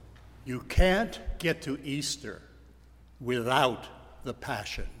You can't get to Easter without the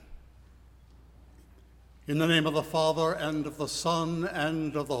Passion. In the name of the Father, and of the Son,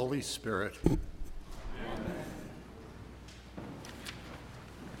 and of the Holy Spirit. Amen.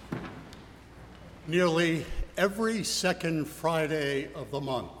 Nearly every second Friday of the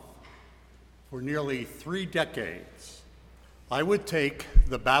month, for nearly 3 decades, I would take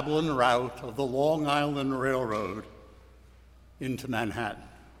the Babylon route of the Long Island Railroad into Manhattan.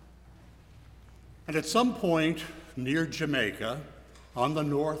 And at some point near Jamaica, on the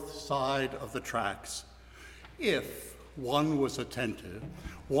north side of the tracks, if one was attentive,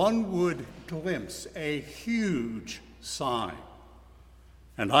 one would glimpse a huge sign.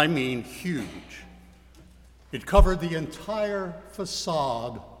 And I mean huge. It covered the entire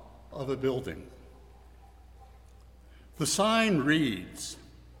facade of a building. The sign reads,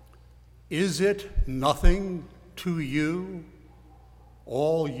 "Is it nothing to you,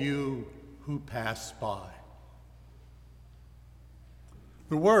 all you who pass by?"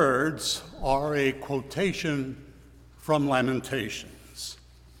 The words are a quotation from Lamentations,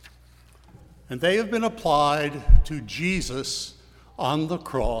 and they have been applied to Jesus on the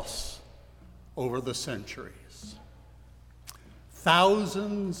cross over the centuries.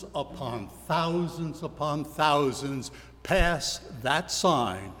 Thousands upon thousands upon thousands pass that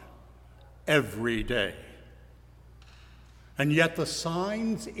sign every day. And yet the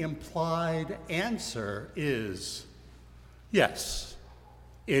sign's implied answer is, yes,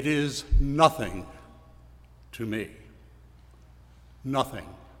 it is nothing to me, nothing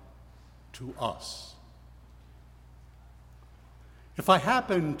to us. If I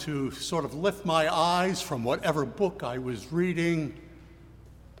happen to sort of lift my eyes from whatever book I was reading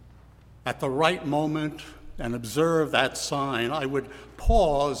at the right moment and observe that sign, I would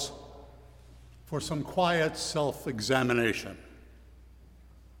pause for some quiet self-examination.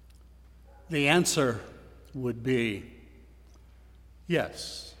 The answer would be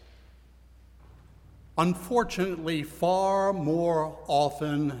yes. Unfortunately, far more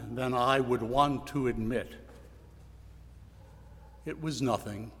often than I would want to admit, it was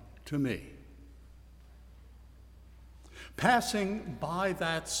nothing to me. Passing by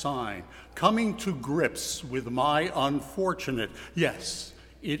that sign, coming to grips with my unfortunate, yes,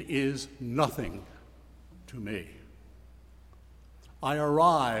 it is nothing to me, I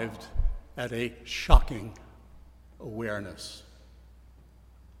arrived at a shocking awareness.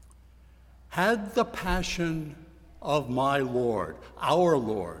 Had the passion of my Lord, our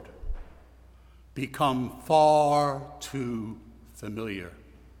Lord, become far too familiar?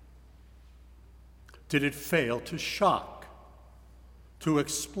 Did it fail to shock, to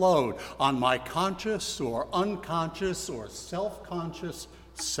explode on my conscious or unconscious or self-conscious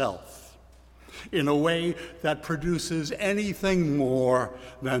self in a way that produces anything more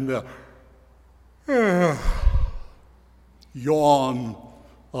than the yawn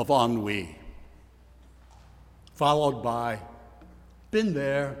of ennui, followed by, been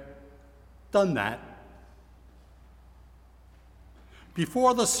there, done that?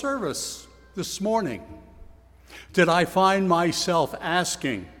 Before the service this morning, did I find myself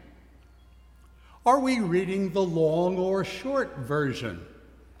asking, are we reading the long or short version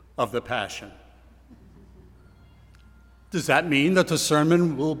of the Passion? Does that mean that the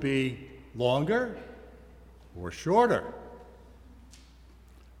sermon will be longer or shorter?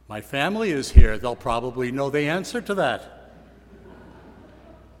 My family is here. They'll probably know the answer to that.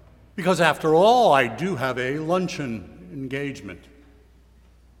 Because after all, I do have a luncheon engagement.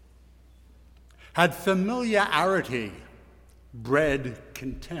 Had familiarity bred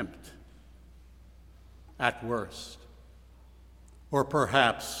contempt at worst, or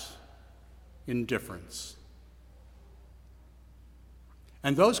perhaps indifference?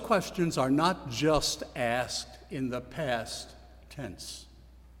 And those questions are not just asked in the past tense.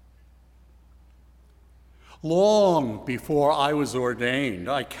 Long before I was ordained,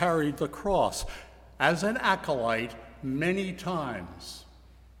 I carried the cross as an acolyte many times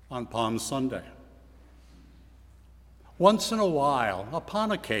on Palm Sunday. Once in a while,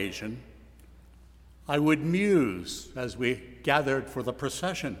 upon occasion, I would muse as we gathered for the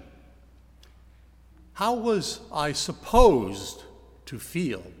procession. How was I supposed to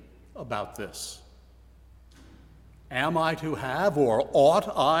feel about this? Am I to have, or ought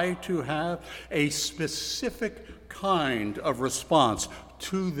I to have, a specific kind of response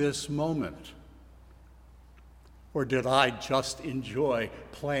to this moment? Or did I just enjoy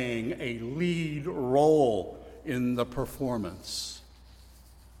playing a lead role in the performance?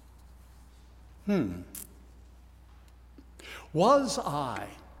 Was I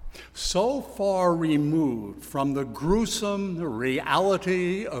so far removed from the gruesome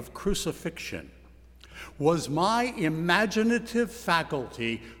reality of crucifixion, was my imaginative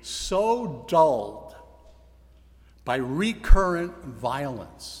faculty so dulled by recurrent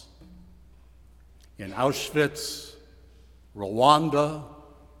violence in Auschwitz, Rwanda,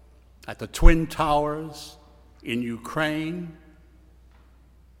 at the Twin Towers, in Ukraine,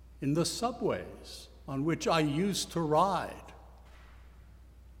 in the subways on which I used to ride,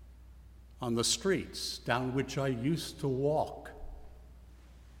 on the streets down which I used to walk,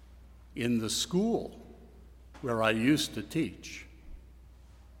 in the school where I used to teach,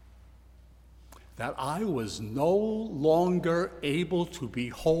 that I was no longer able to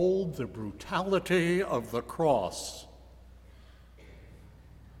behold the brutality of the cross.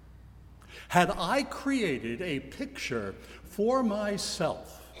 Had I created a picture for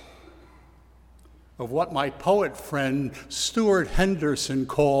myself of what my poet friend Stuart Henderson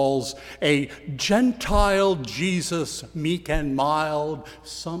calls a Gentile Jesus, meek and mild,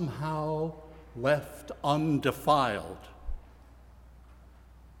 somehow left undefiled.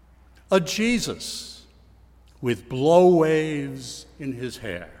 A Jesus with blow waves in his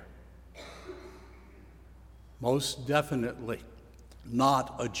hair. Most definitely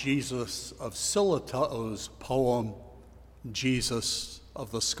not a Jesus of Silato's poem, Jesus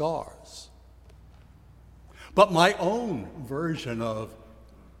of the Scars, but my own version of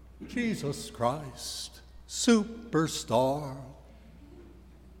Jesus Christ, superstar.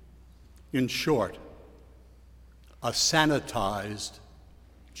 In short, a sanitized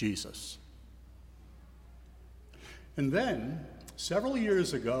Jesus. And then, several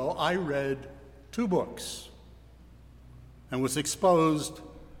years ago, I read 2 books and was exposed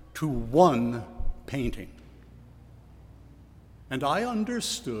to one painting. And I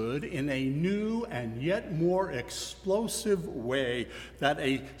understood in a new and yet more explosive way that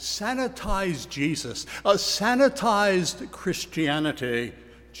a sanitized Jesus, a sanitized Christianity,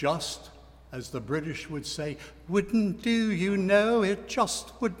 just as the British would say, wouldn't do, you know, it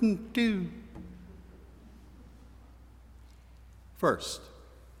just wouldn't do. First,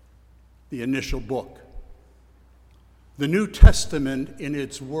 the initial book, The New Testament in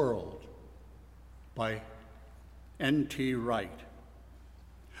Its World by N.T. Wright,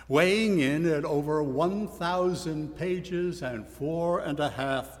 weighing in at over 1,000 pages and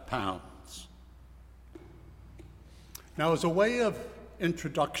 4.5 pounds. Now, as a way of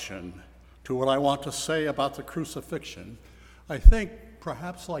introduction to what I want to say about the crucifixion, I think,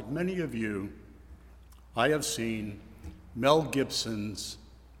 perhaps like many of you, I have seen Mel Gibson's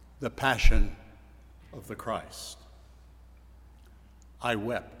The Passion of the Christ. I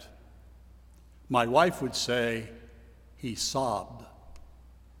wept. My wife would say he sobbed.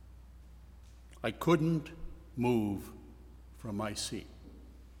 I couldn't move from my seat.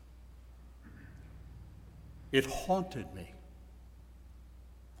 It haunted me.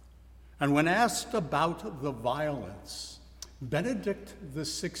 And when asked about the violence, Benedict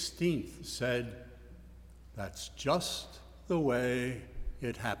XVI said, "That's just the way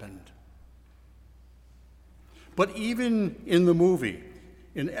it happened." But even in the movie,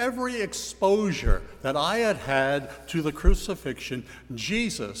 in every exposure that I had had to the crucifixion,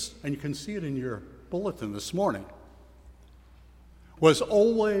 Jesus, and you can see it in your bulletin this morning, was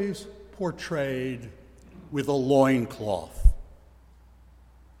always portrayed with a loincloth.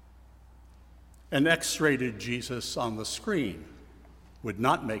 An X-rated Jesus on the screen would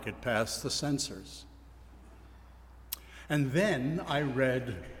not make it past the censors. And then I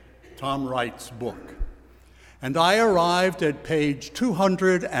read Tom Wright's book, and I arrived at page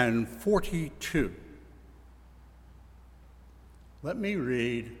 242. Let me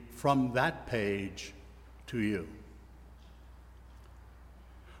read from that page to you.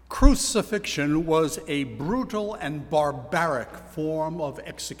 Crucifixion was a brutal and barbaric form of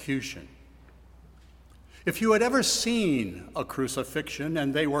execution. If you had ever seen a crucifixion,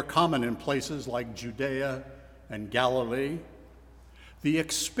 and they were common in places like Judea and Galilee, the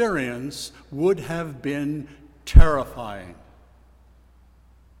experience would have been terrifying.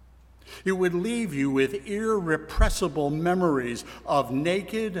 It would leave you with irrepressible memories of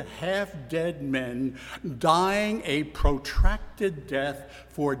naked, half-dead men dying a protracted death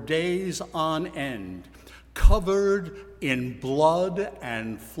for days on end, covered in blood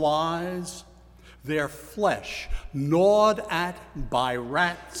and flies, their flesh gnawed at by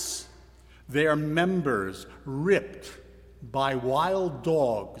rats, their members ripped by wild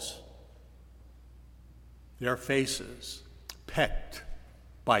dogs, their faces pecked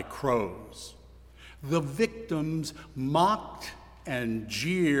by crows, the victims mocked and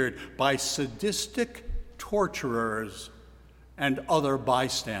jeered by sadistic torturers and other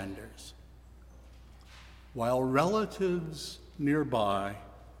bystanders, while relatives nearby,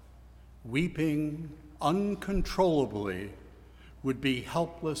 weeping uncontrollably, would be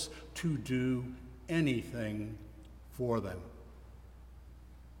helpless to do anything for them.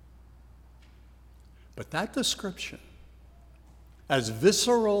 But that description, as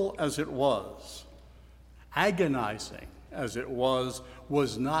visceral as it was, agonizing as it was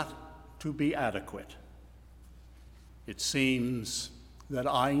not to be adequate. It seems that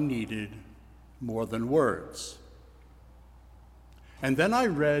I needed more than words. And then I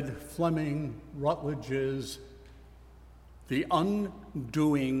read Fleming Rutledge's The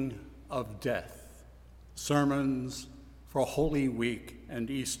Undoing of Death, Sermons for Holy Week and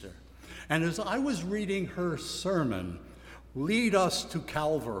Easter. And as I was reading her sermon, Lead Us to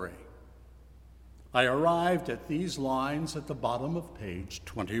Calvary, I arrived at these lines at the bottom of page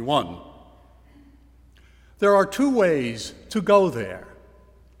 21. There are two ways to go there,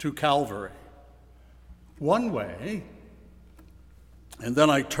 to Calvary. One way, and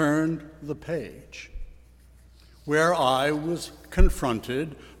then I turned the page, where I was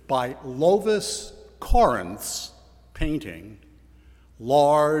confronted by Lovis Corinth's painting,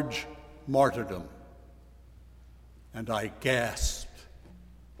 Large Martyrdom, and I gasped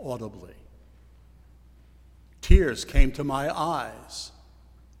audibly. Tears came to my eyes.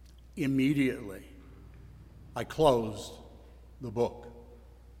 Immediately, I closed the book.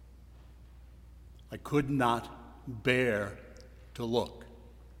 I could not bear to look.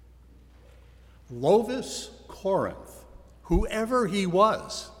 Lovis Corinth, whoever he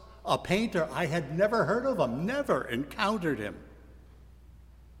was, a painter, I had never heard of him, never encountered him.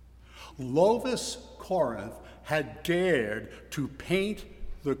 Lovis Corinth had dared to paint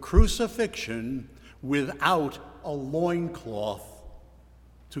the crucifixion without a loincloth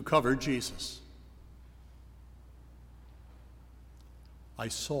to cover Jesus. I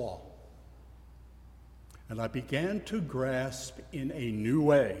saw, and I began to grasp in a new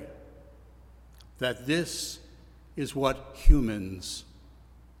way that this is what humans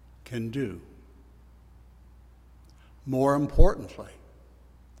can do. More importantly,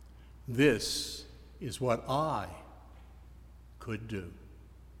 this is what I could do.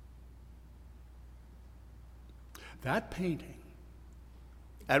 That painting,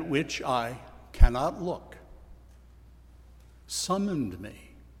 at which I cannot look, summoned me,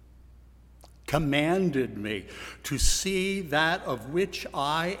 commanded me to see that of which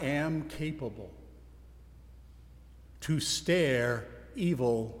I am capable, to stare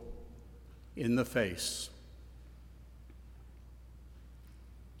evil in the face.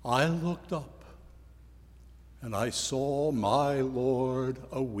 I looked up, and I saw my Lord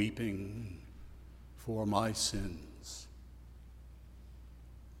a-weeping for my sins.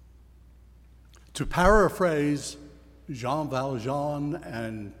 To paraphrase Jean Valjean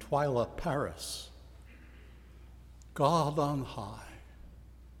and Twyla Paris, God on high,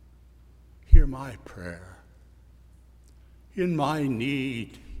 hear my prayer. In my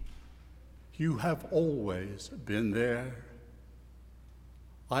need, you have always been there.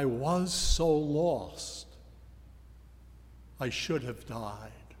 I was so lost, I should have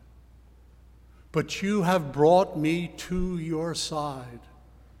died. But you have brought me to your side.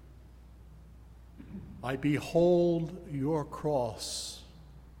 I behold your cross,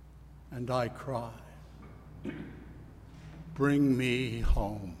 and I cry, bring me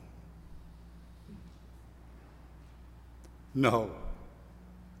home. No,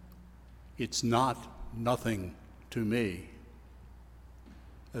 it's not nothing to me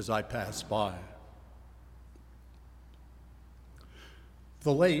as I pass by.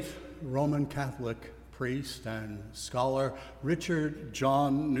 The late Roman Catholic priest and scholar Richard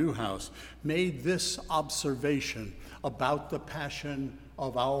John Neuhaus made this observation about the Passion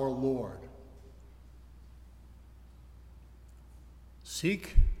of our Lord.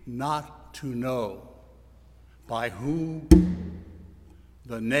 Seek not to know by whom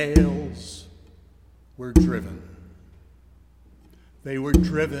the nails were driven. They were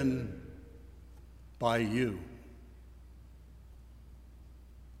driven by you,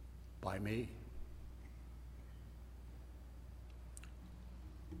 by me.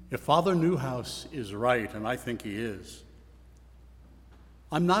 If Father Neuhaus is right, and I think he is,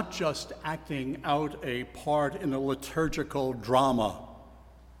 I'm not just acting out a part in a liturgical drama.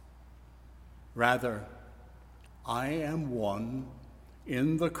 Rather, I am one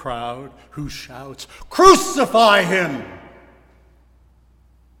in the crowd who shouts, "Crucify him!"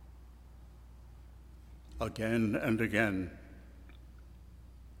 again and again.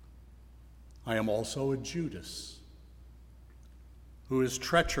 I am also a Judas who is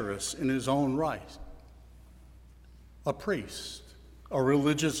treacherous in his own right. a priest, a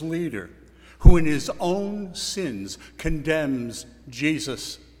religious leader, who in his own sins condemns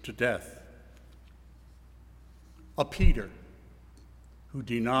Jesus to death. A Peter, who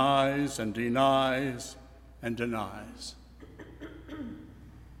denies and denies and denies.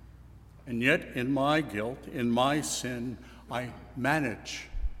 And yet, in my guilt, in my sin, I manage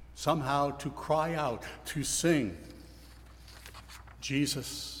somehow to cry out, to sing,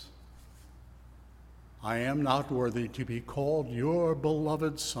 Jesus, I am not worthy to be called your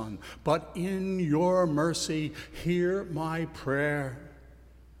beloved Son, but in your mercy, hear my prayer.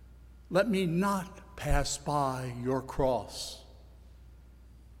 Let me not pass by your cross.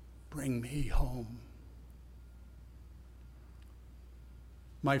 Bring me home.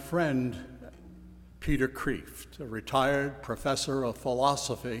 My friend, Peter Kreeft, a retired professor of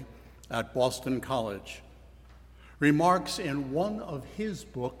philosophy at Boston College, remarks in one of his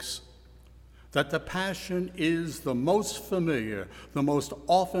books that the Passion is the most familiar, the most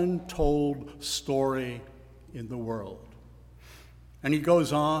often told story in the world. And he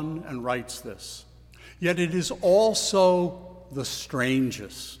goes on and writes this, yet it is also the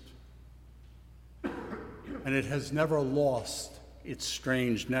strangest, and it has never lost its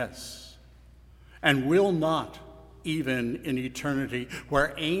strangeness, and will not even in eternity,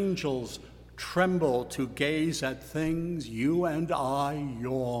 where angels tremble to gaze at things you and I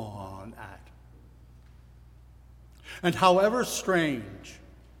yawn at. And however strange,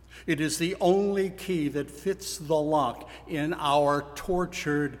 it is the only key that fits the lock in our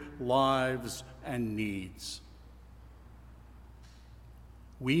tortured lives and needs.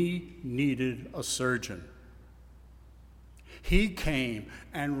 We needed a surgeon. He came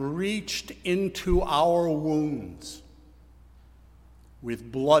and reached into our wounds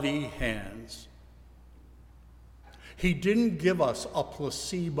with bloody hands. He didn't give us a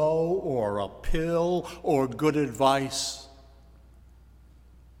placebo or a pill or good advice.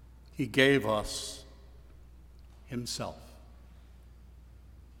 He gave us himself.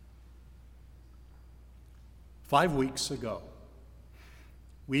 5 weeks ago,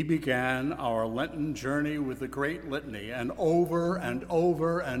 we began our Lenten journey with the Great Litany, and over and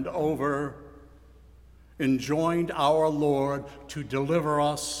over and over enjoined our Lord to deliver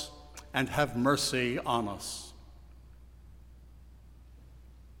us and have mercy on us.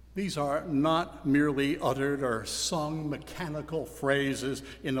 These are not merely uttered or sung mechanical phrases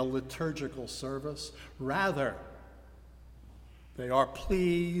in a liturgical service. Rather, they are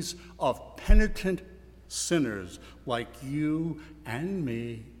pleas of penitent sinners like you and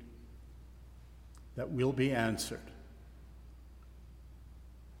me that will be answered.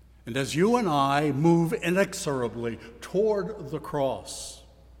 And as you and I move inexorably toward the cross,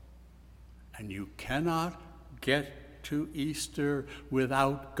 and you cannot get to Easter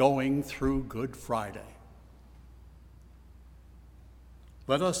without going through Good Friday,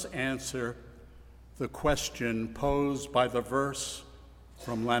 let us answer the question posed by the verse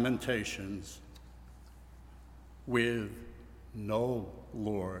from Lamentations with, "No,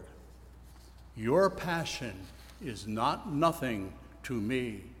 Lord, your passion is not nothing to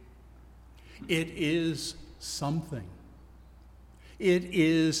me. It is something. It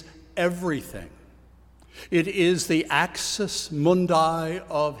is everything. It is the axis mundi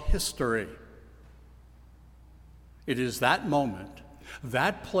of history. It is that moment,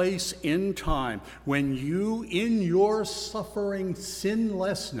 that place in time when you, in your suffering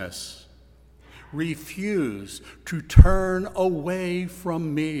sinlessness, refuse to turn away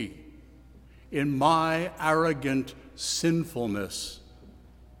from me in my arrogant sinfulness,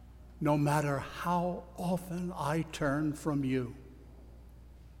 no matter how often I turn from you.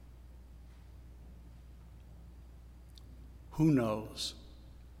 Who knows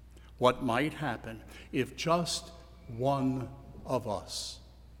what might happen if just one of us,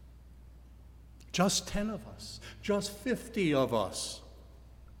 just 10 of us, just 50 of us,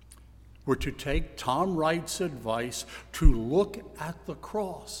 were to take Tom Wright's advice to look at the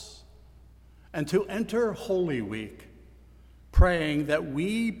cross and to enter Holy Week praying that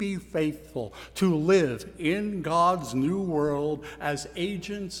we be faithful to live in God's new world as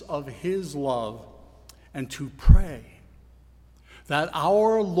agents of his love, and to pray that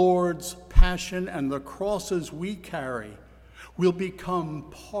our Lord's passion and the crosses we carry will become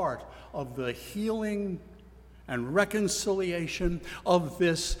part of the healing and reconciliation of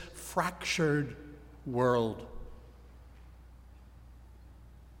this fractured world.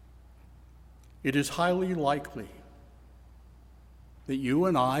 It is highly likely that you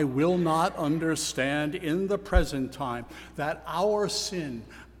and I will not understand in the present time that our sin,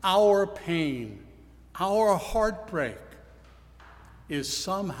 our pain, our heartbreak is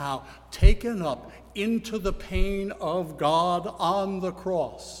somehow taken up into the pain of God on the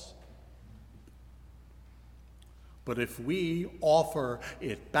cross. But if we offer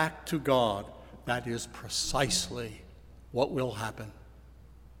it back to God, that is precisely what will happen.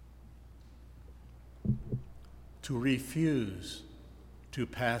 To refuse to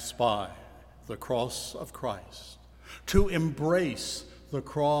pass by the cross of Christ, to embrace the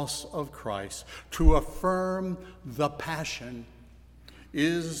cross of Christ, to affirm the passion,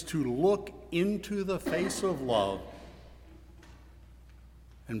 is to look into the face of love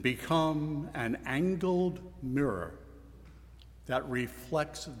and become an angled mirror that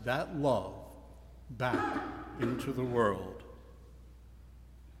reflects that love back into the world.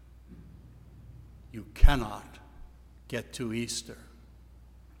 You cannot get to Easter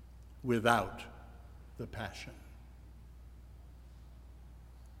without the Passion.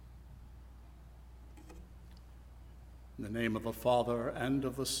 In the name of the Father, and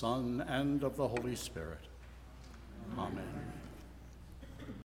of the Son, and of the Holy Spirit. Amen.